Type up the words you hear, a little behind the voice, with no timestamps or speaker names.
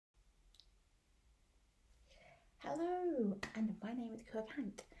Hello, and my name is Ekua,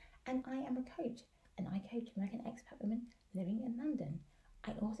 and I am a coach, and I coach American expat women living in London.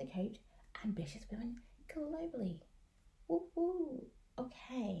 I also coach ambitious women globally. Woo woo!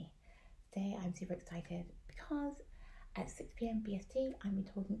 Okay, today I'm super excited because at 6 p.m. BST I'm be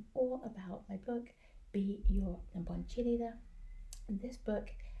talking all about my book, Be Your No.1 Cheerleader. And this book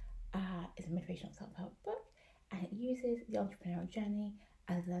is a motivational self-help book, and it uses the entrepreneurial journey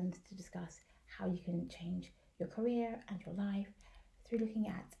as a lens to discuss how you can change your career and your life through looking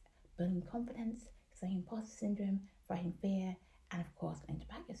at building confidence, slaying imposter syndrome, fighting fear, and of course learning to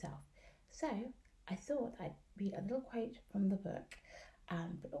back yourself. So I thought I'd read a little quote from the book,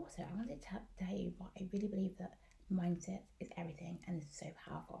 but also I wanted to tell you why I really believe that mindset is everything and is so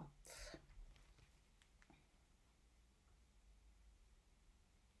powerful.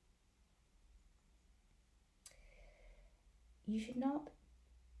 You should not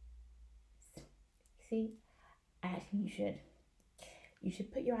see, actually you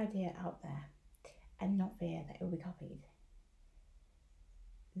should put your idea out there and not fear that it will be copied.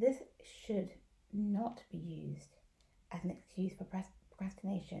 This should not be used as an excuse for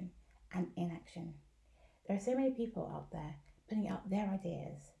procrastination and inaction. There are so many people out there putting out their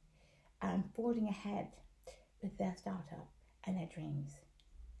ideas and forging ahead with their startup and their dreams.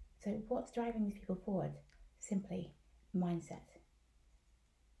 So what's driving these people forward? Simply mindset,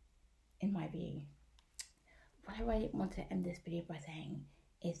 in my view. What I really want to end this video by saying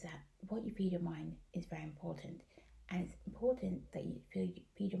is that what you feed your mind is very important, and it's important that you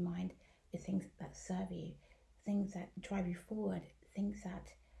feed your mind with things that serve you, things that drive you forward, things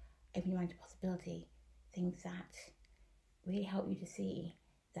that open your mind to possibility, things that really help you to see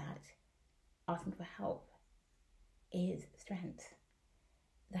that asking for help is strength,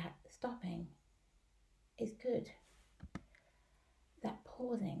 that stopping is good, that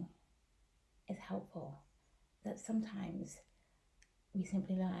pausing is helpful, that sometimes we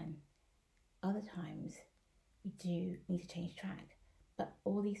simply learn, other times we do need to change track, but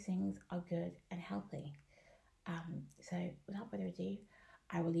all these things are good and healthy. So without further ado,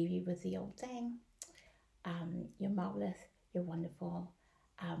 I will leave you with the old saying, you're marvelous, you're wonderful,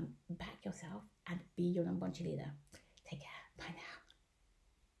 back yourself and be your No.1 cheerleader. Take care, bye now.